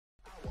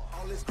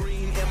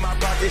my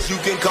pockets, you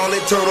can call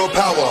it turtle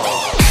power.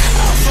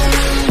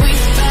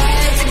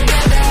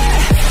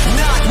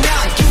 Knock,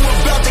 knock, you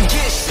about to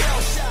get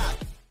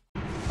shell-shocked.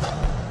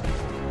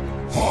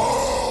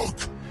 Hulk!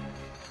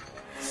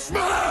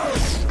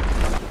 Smash!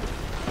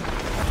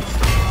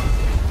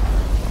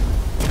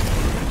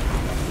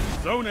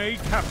 Zone A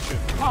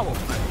captured. Power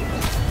play.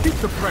 Keep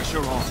the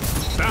pressure on.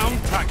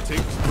 Sound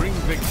tactics bring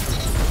victory.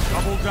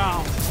 Double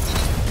down.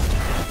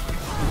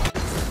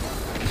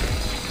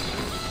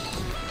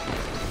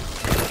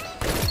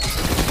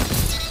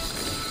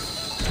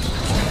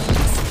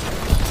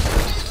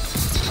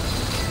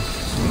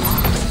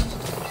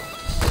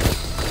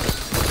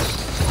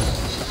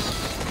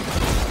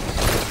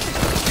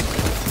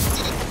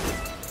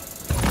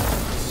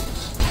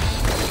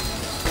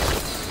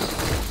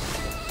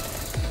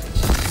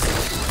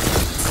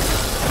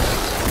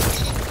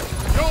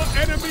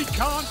 Enemy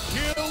can't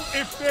kill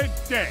if they're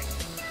dead.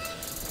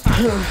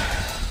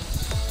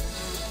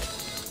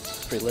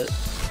 Pretty lit.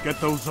 Get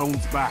those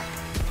zones back.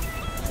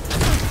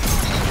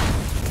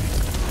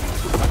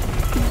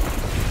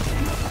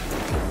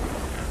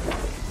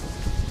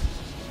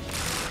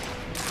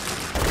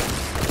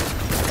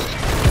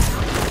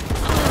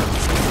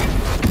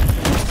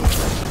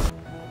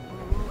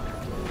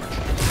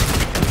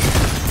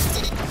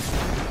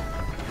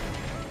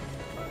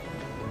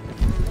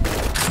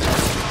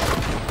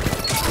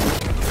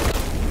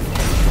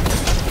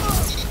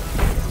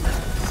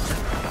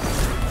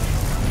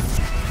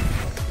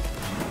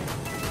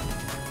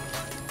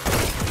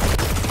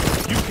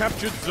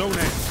 Captured Zone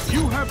A.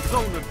 You have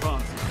zone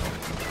advantage.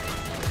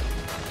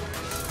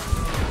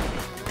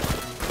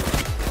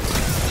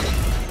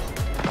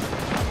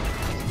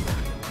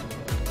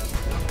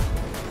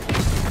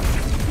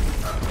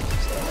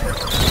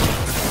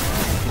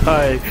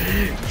 Oh,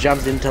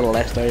 jumps into the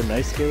left eye,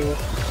 no skill.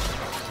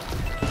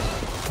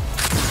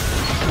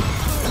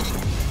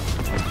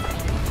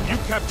 You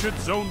captured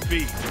Zone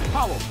B.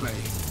 Power play.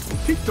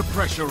 Keep the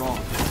pressure on.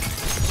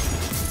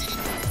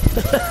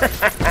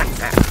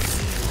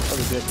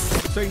 Good.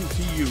 Same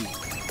to you.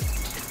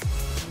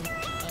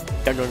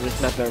 Don't know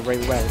this map very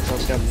well,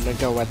 so I'm gonna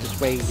go out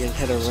this way and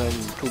head around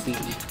to B.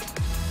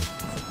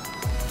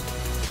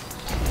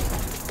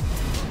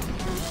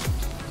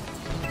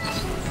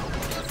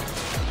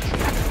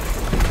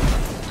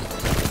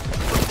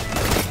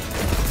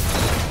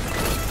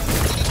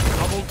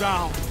 Double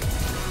down.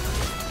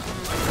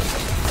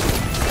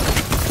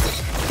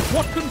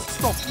 What can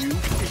stop you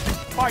if you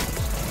fight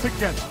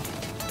together?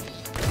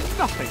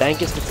 Nothing.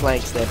 Thank us the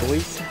flanks there,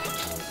 boys.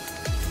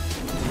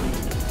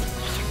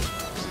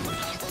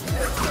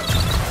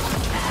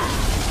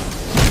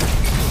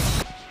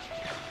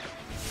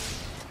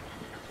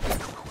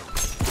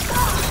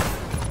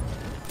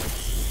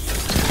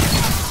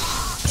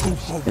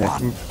 Yeah,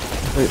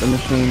 complete the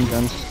machine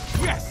gun.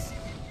 Yes!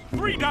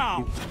 3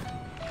 down!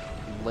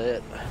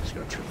 Lit. Let's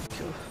go triple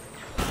kill.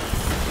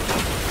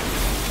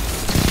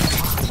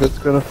 If it's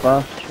got a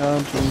fast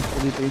charge and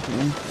pretty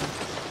decent info.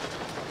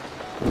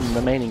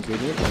 The main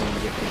ingredient, and then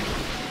you get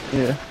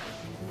Yeah.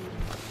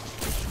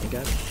 you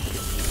got it.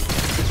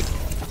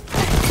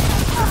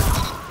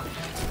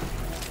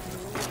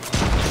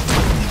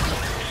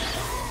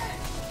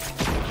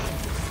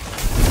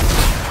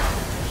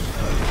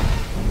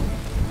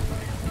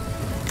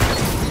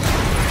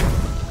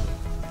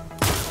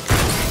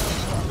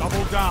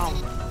 Double down!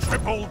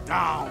 Triple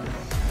down!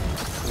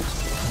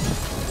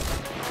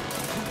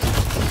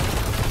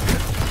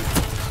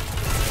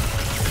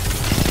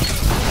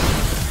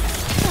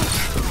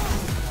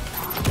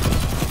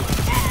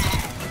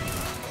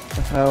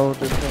 How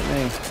did that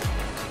mean?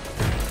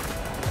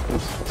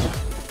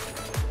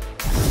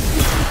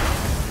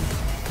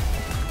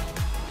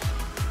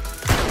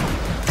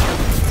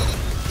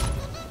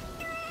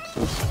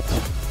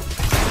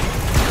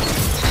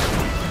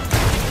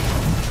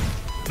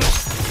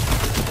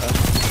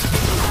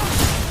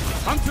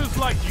 Hunters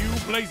like you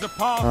blaze a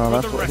path Oh, for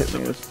that's the what rest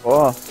hit me of was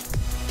us.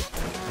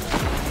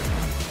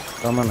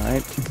 for.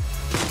 Dominate.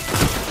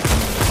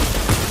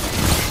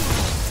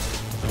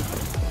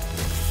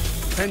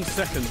 10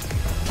 seconds.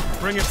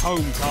 Bring it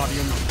home,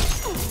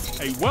 Guardians.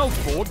 A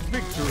well-fought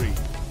victory.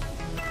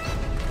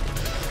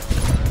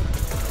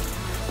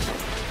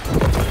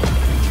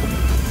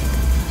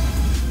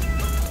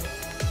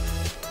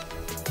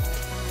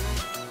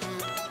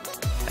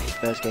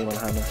 First game on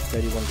Hammer,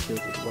 31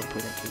 kills with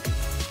 1.8 KD.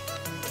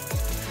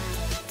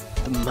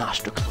 The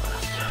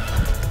masterclass.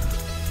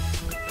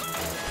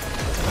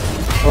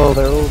 Oh,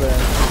 they're all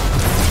there.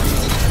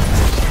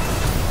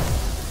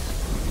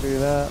 Do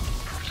that.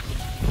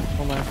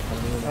 Oh my.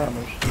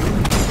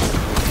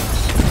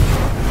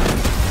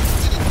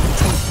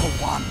 Two for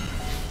one.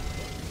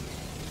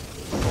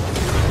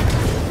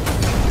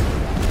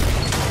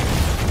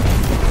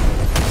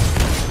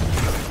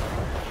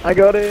 I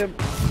got him.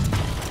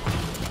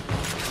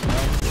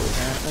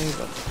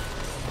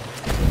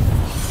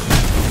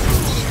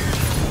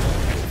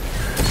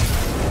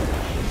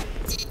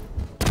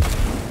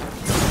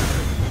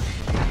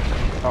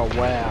 Oh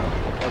wow.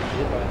 That was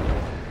good, man.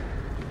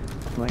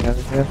 Something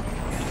over here.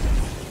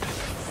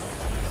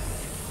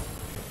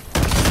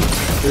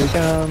 Here he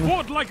comes.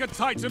 Fought like a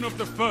titan of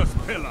the first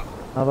pillar.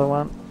 Another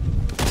one.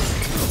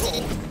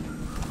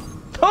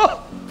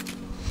 Oh!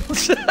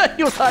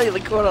 He was hiding in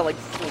the corner, like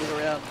fooling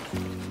around.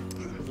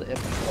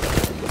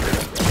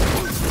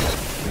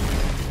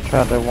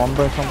 Tried to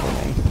wombo something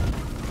me.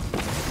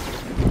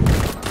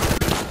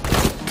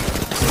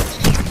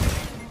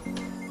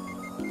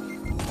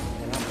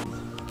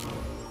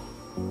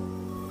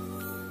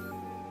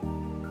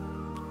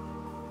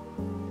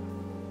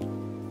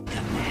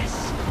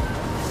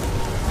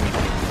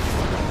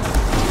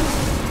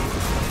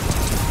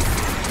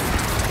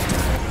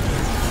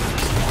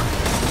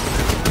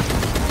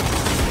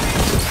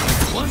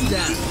 One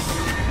down.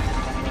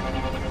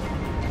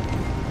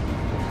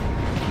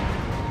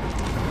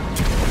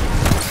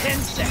 10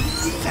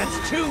 seconds. That's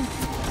 2.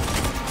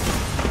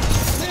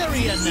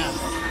 Very enough.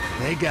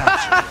 They got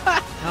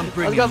you. I'm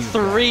bringing I've got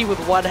you 3 with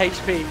 1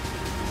 HP.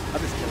 I'm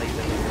just killing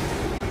them.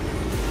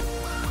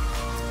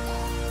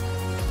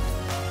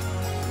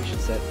 We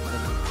should set.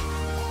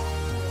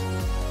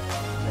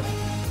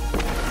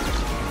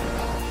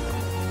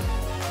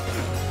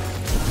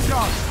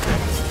 Charge.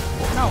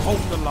 Now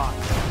hold the line.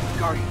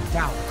 Guardian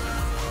down.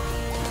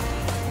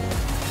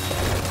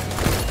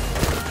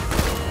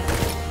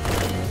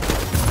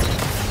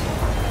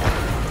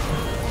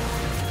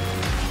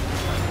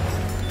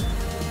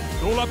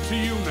 It's all up to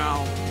you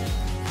now.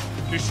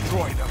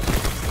 Destroy them.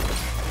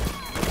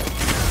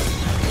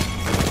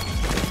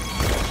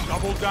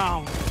 Double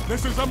down.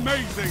 This is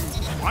amazing.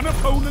 One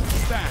opponent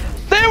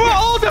stands. They were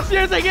all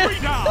defusing it! 3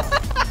 down.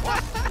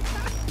 What?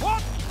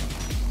 What?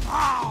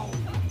 Ow!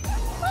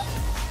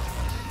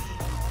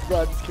 Bro,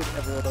 I just killed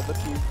everyone on the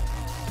team.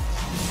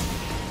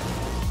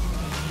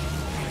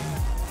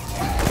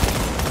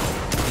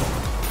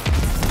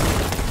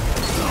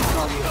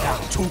 Guardian down.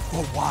 2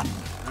 for 1.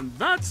 And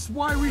that's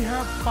why we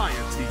have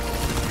fire teams.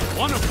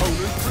 One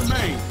opponent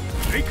remains.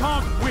 They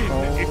can't win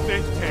if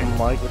they're Oh 10.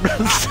 my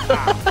goodness.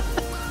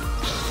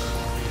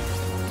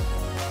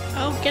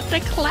 Oh, get the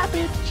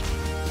clappage!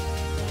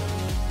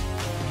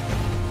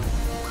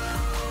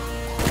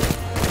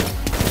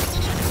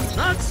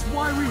 That's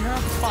why we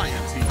have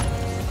fire teams.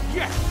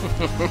 Yes!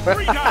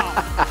 3 down.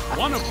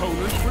 One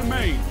opponent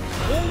remains.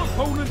 All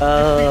opponents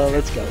defeated.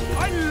 Let's go.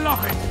 I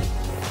love it.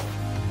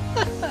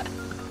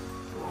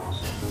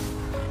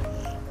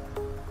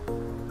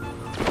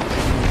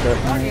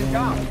 Guardian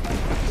down.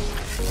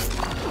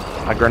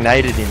 I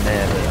grenaded in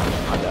there, but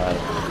I died.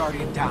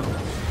 Guardian down.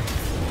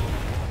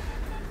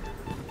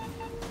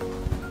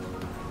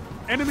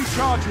 Enemy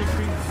charge has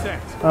been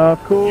set. Oh,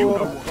 cool. You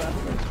know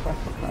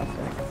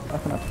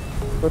Classic.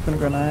 Flipping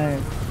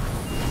grenade.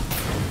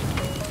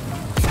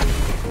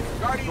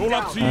 It's all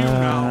up to you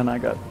now. And I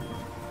got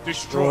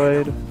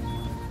Destroy destroyed. them.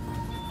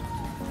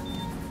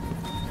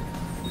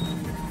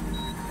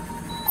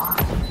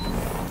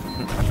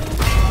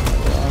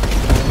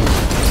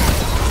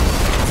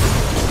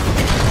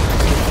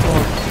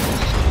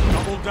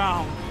 Double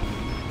down.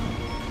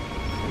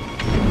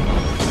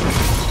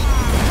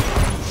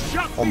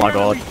 Shut Oh my the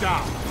God. enemy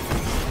down.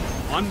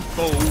 One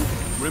foe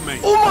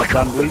remains. Oh my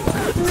god!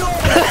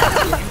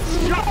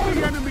 Shut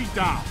the enemy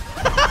down.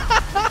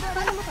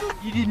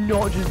 You did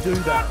not just do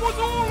That that. was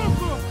all of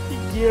them.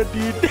 Yeah,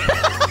 dude.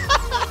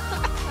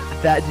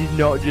 That did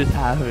not just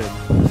happen.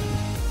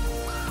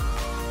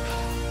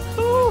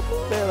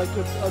 Man, I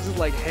was just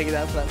like hanging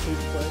out for that food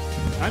place.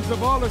 And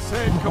Zavala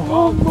said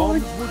Cabal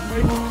bombs would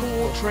make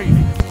poor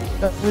training.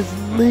 That was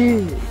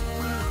lit.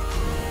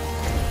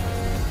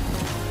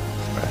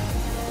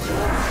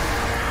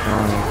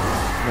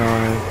 No,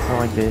 not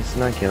like this.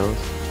 No kills.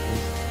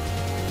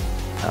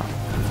 Oh.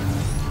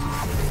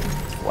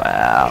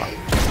 Wow.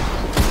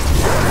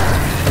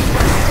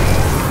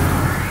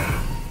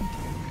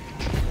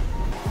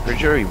 Pretty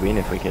sure we win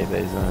if we keep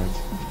these zones.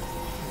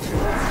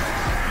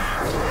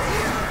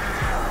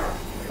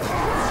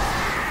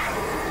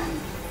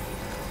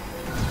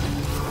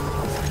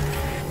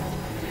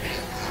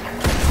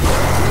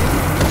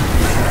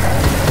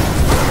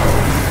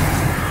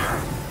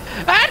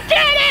 I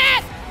did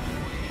it!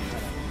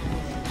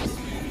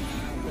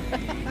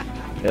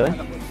 Really?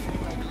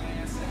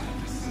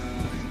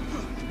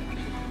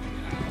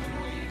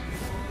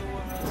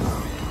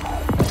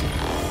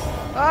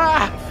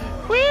 Ah!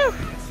 Woo!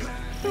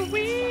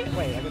 Wee!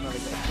 Wait, I got another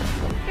guy.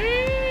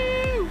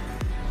 Woo!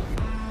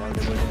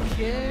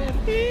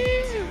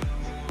 Woo!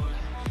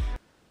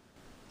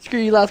 Screw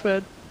you, last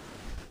word.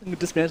 I'm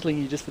dismantling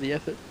you just for the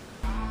effort.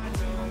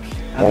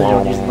 And then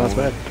you're using the last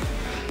word.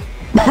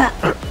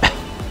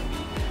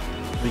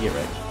 We get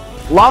ready.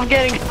 Love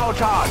getting so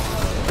charged.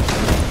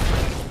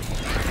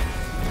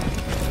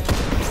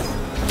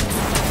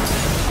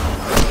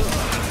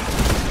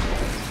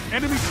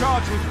 Enemy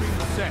charge has been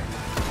set.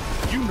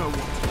 You know what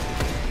to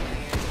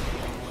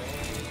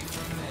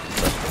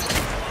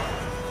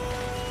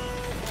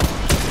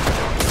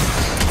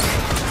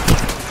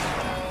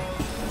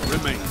do.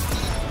 Remain.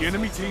 The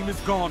enemy team is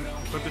gone,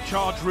 but the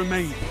charge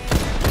remains.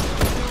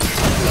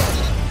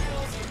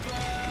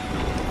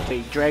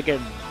 Hey,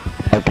 dragon.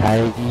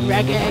 Okay.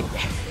 Dragon.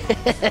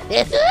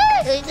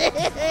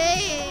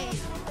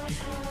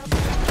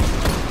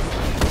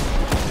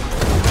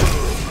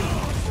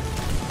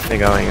 They're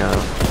going up.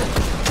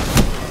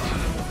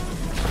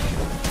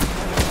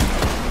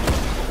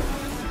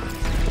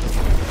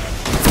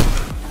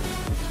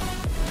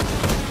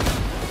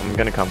 I'm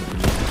gonna come with you.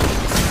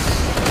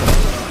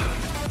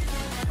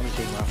 I'm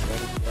team after.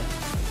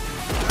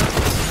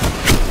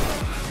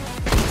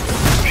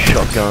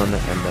 Shotgun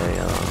and they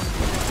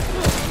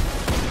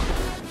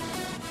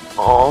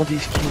oh,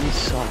 these kids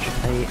such a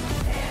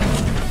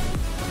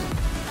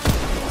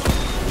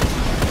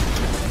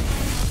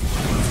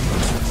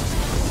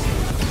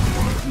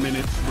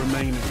Minutes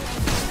remaining.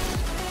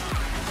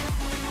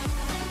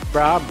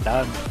 Bro, I'm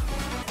done.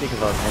 think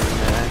about having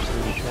that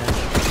absolutely trash.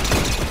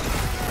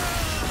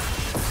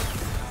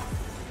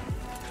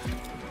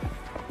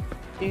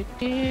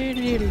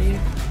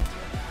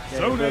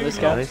 So this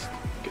they guy. Nice.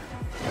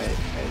 Wait.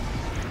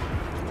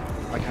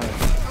 I kind of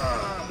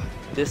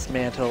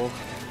dismantle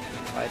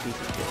my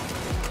decent kid.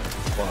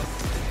 What?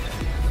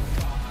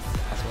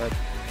 That's what.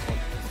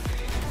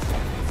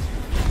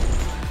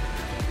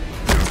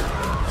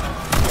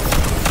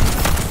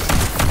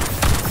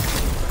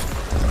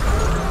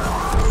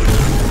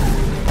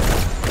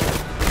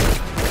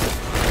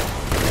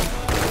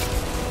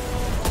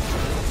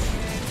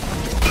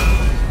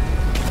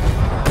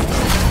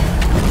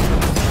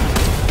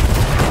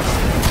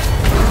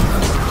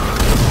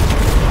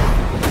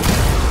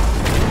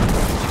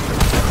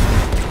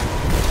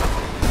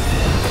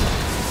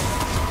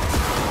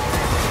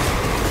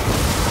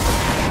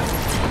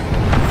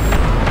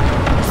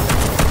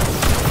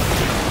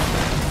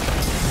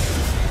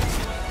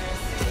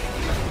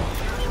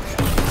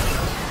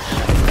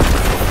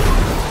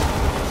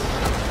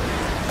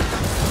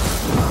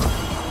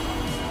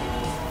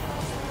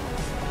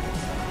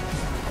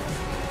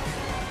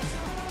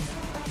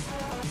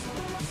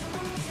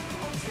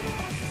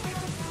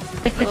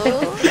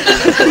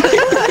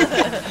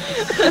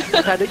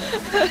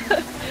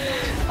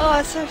 Oh,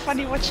 it's so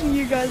funny watching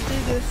you guys do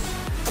this.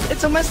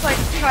 It's almost like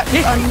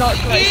I'm not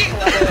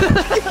graceful at it.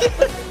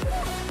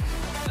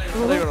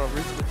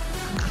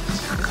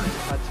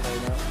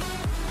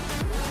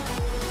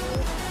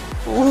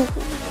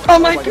 Oh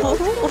my god.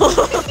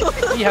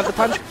 You have the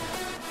punch.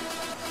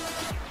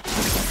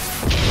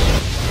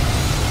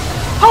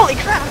 Holy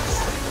crap!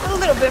 A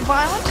little bit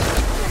violent.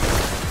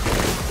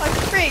 Like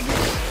frig.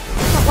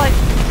 Not like.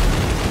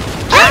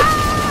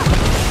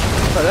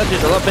 Oh, that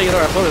dude's a lot bigger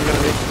than I thought it was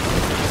gonna be.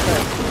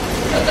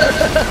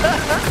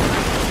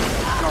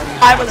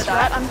 I was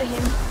right under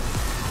him.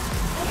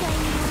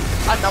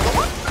 Another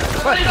one?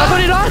 What? I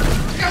thought he died!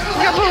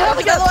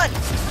 Another one!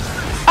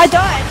 I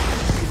died.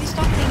 Because he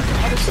stopped being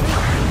out of sleep.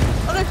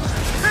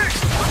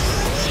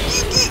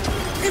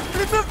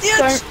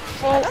 Don't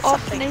fall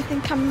off,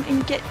 Nathan. Come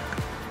and get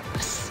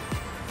us.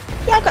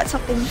 Yeah, I got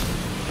something.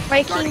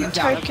 Waking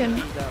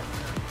token.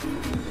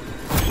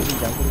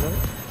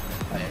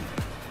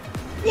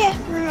 Yeah,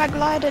 remember I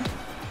glided.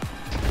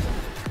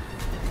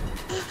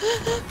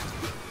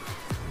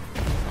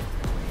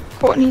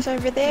 Courtney's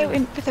over there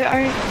with her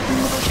own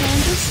little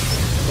challenges.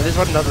 Well, this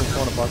one doesn't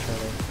spawn a boss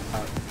really.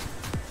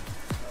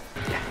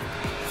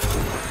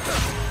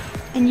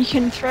 And you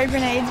can throw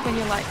grenades when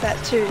you're like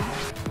that too.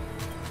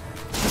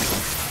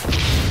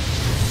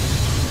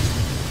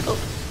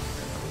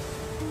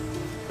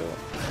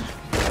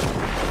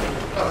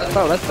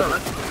 Oh, that's the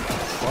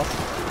boss.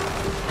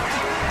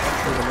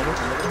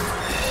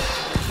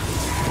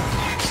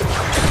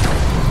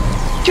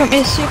 Do you want me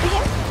to super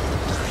him?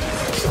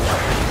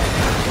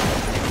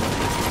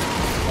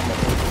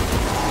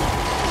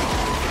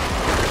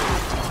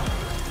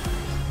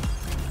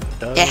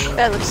 Yeah,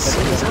 that looks so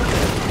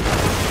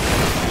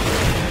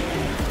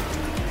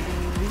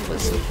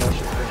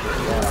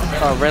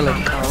Oh, really? Oh,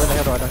 where the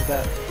hell do I knock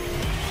that?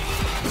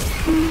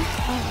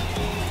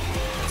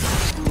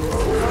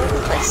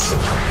 nice.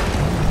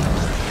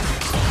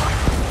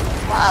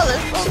 Wow,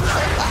 this one's so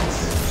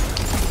fast.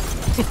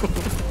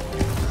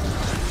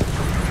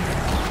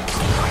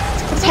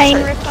 Pain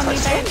ripped on me,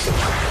 babe.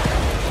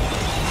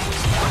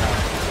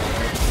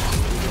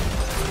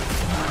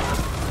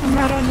 I'm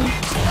right on you.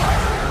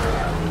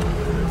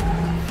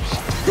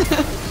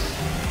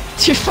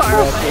 Too far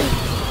away.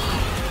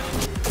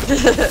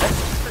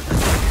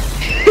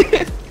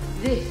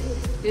 This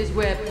is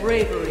where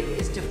bravery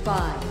is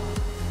defined.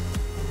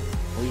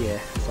 Oh yeah,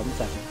 something's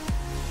happening.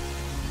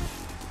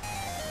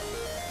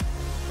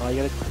 Oh,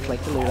 you gotta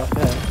collect the loot off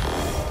her.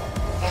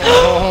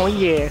 Oh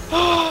yeah.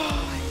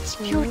 It's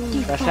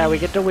beautiful. That's how we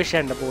get the wish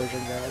ender, boys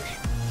and girls.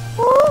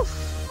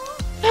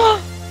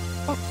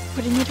 Oh,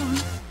 putting it on.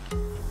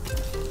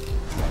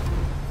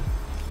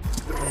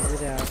 Cleanse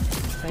it out.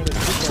 Ain't a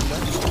wish ender.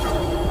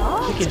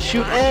 We can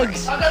shoot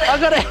eggs! I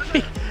got it!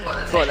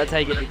 Thought I'd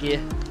take it to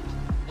gear.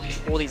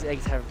 All these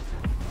eggs have.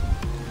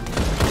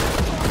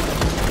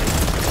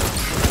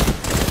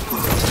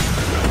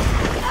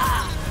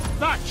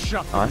 That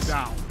shut them Nice.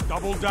 down.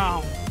 Double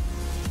down.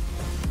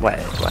 Wait,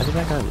 why did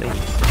that guy leave? I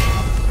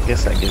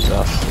guess that gives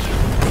us.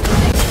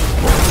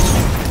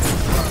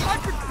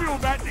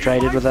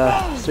 traded with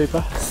a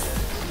super.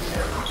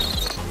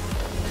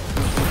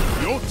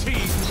 Your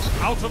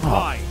team's out of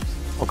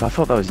lives. Look, I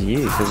thought that was you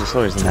because I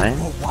saw his name.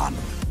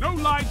 No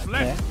lives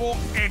left for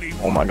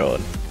anyone. Oh my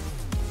god.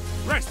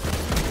 Rest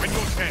when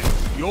you're dead.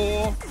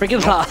 You're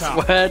Freaking knocked last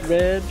out. word,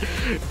 man.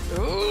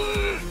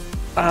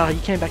 Ah, you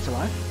came back to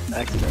life?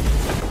 Accident.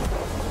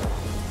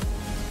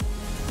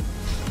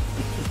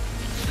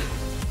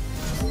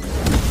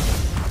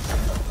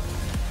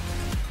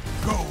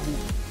 Go,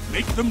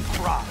 make them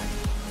cry.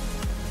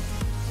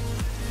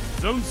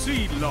 Zone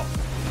C lost.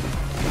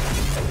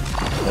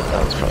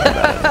 That was probably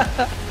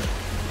bad.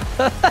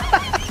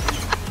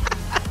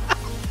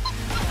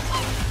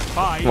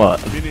 5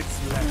 What?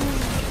 minutes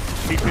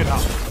left. Keep it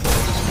up.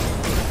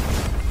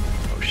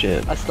 Oh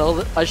shit. I stole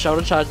it. I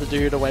shoulder charged the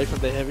dude away from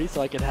the heavy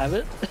so I could have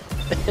it.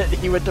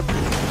 He went to.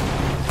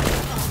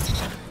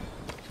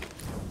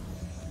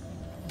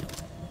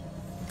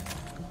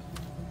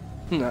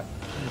 No,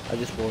 I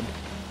just spawned.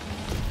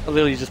 I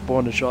literally just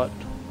spawned and shot.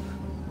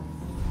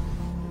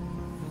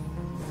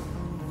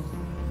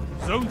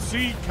 Zone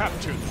C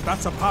captured.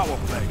 That's a power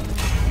play.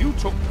 You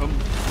took them.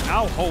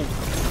 Now hold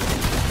them.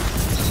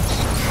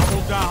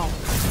 Double down.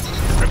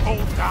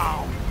 Triple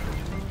down.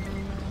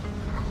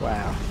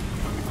 Wow.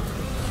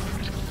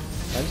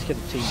 I just get a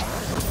team.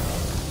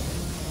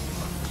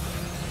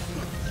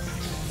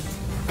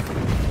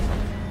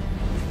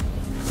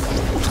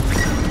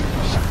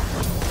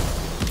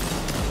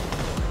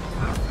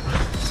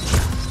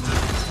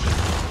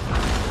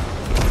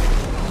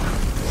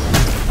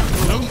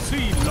 Zone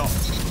C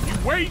lost.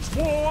 You wage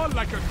war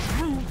like a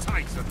true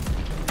titan.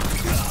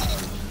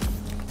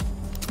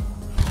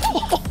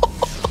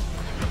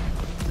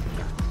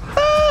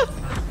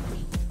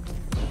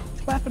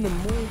 Slapping him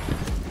more.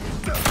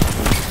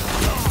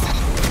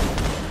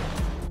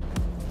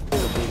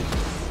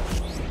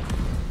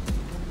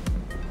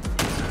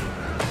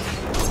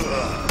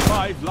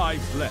 5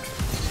 lives left.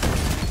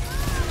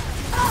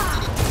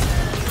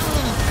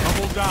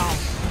 Double down.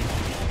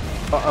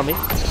 Oh, I mean.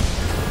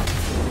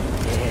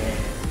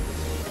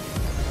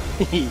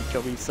 Yeah. He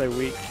got me so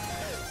weak.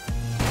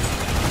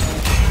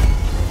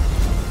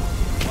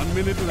 1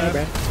 minute left.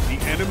 Brad. The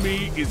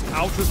enemy is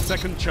out of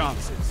second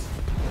chances.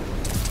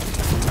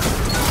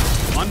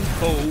 One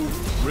foe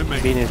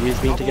remains. Being and Riz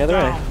being Double together,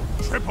 down.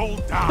 eh? Triple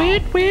down.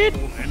 Weird, weird.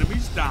 All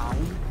enemies down.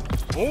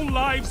 All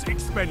lives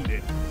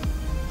expended.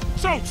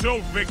 Social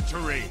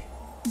victory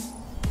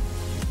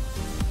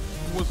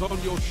was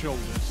on your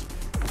shoulders,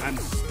 and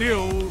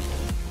still.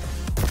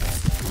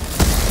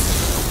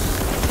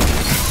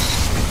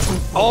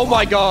 Oh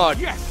my god!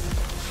 Yes.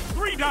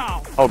 3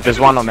 down. Oh, there's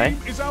one on me.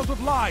 Team is out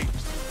of lives.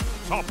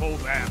 Topple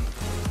them.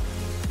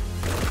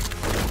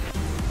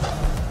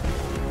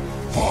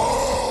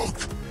 Hulk!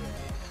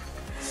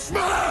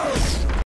 Smash!